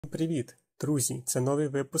Привіт, друзі! Це новий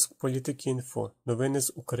випуск Політики.Інфо. Новини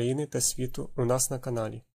з України та світу у нас на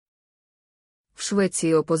каналі. В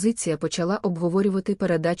Швеції опозиція почала обговорювати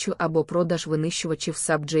передачу або продаж винищувачів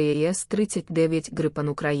Saab JAS 39 Gripen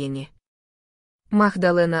Україні.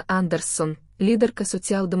 Магдалена Андерссон, лідерка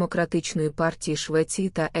Соціал-демократичної партії Швеції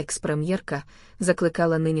та екс-прем'єрка,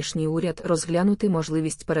 закликала нинішній уряд розглянути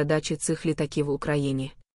можливість передачі цих літаків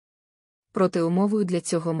Україні. Проте умовою для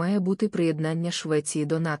цього має бути приєднання Швеції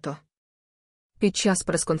до НАТО. Під час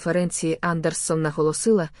прес-конференції Андерссон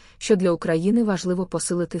наголосила, що для України важливо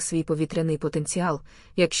посилити свій повітряний потенціал,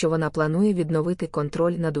 якщо вона планує відновити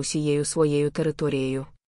контроль над усією своєю територією.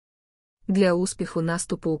 Для успіху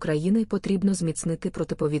наступу України потрібно зміцнити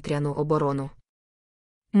протиповітряну оборону.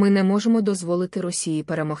 Ми не можемо дозволити Росії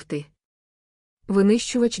перемогти.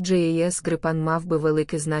 Винищувач Jas Gripen мав би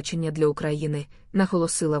велике значення для України,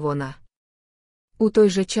 наголосила вона. У той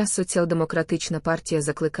же час Соціал-демократична партія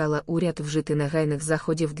закликала уряд вжити негайних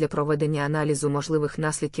заходів для проведення аналізу можливих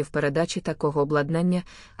наслідків передачі такого обладнання,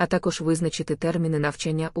 а також визначити терміни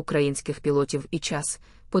навчання українських пілотів і час,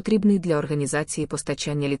 потрібний для організації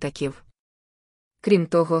постачання літаків. Крім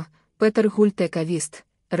того, Петер Гультекавіст,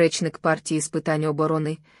 речник партії з питань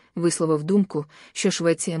оборони, висловив думку, що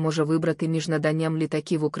Швеція може вибрати між наданням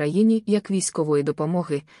літаків Україні як військової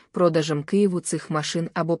допомоги, продажем Києву цих машин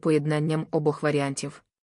або поєднанням обох варіантів.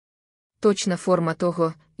 Точна форма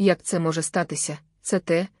того, як це може статися, це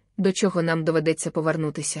те, до чого нам доведеться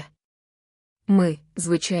повернутися. Ми,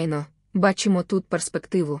 звичайно, бачимо тут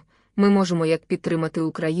перспективу. Ми можемо як підтримати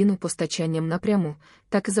Україну постачанням напряму,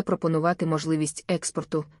 так і запропонувати можливість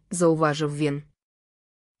експорту, зауважив він.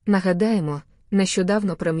 Нагадаємо,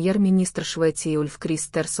 нещодавно прем'єр-міністр Швеції Ульф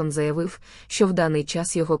Крістерсон заявив, що в даний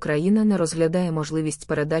час його країна не розглядає можливість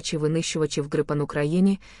передачі винищувачів Gripen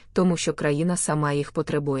Україні, тому що країна сама їх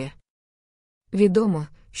потребує. Відомо,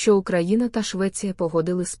 що Україна та Швеція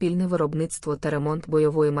погодили спільне виробництво та ремонт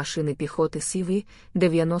бойової машини піхоти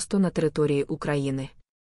CV-90 на території України.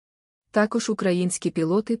 Також українські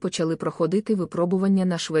пілоти почали проходити випробування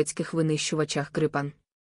на шведських винищувачах Gripen.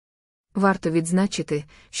 Варто відзначити,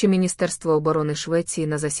 що Міністерство оборони Швеції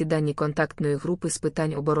на засіданні контактної групи з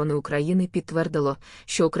питань оборони України підтвердило,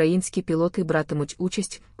 що українські пілоти братимуть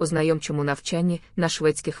участь у ознайомчому навчанні на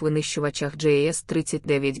шведських винищувачах JAS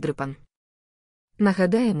 39 Gripen.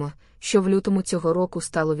 Нагадаємо, що в лютому цього року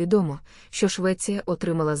стало відомо, що Швеція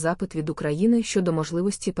отримала запит від України щодо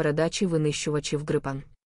можливості передачі винищувачів Gripen.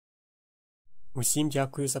 Усім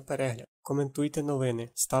дякую за перегляд. Коментуйте новини,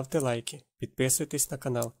 ставте лайки, підписуйтесь на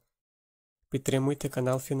канал. Підтримуйте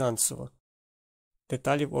канал фінансово.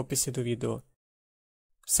 Деталі в описі до відео.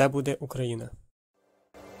 Все буде Україна!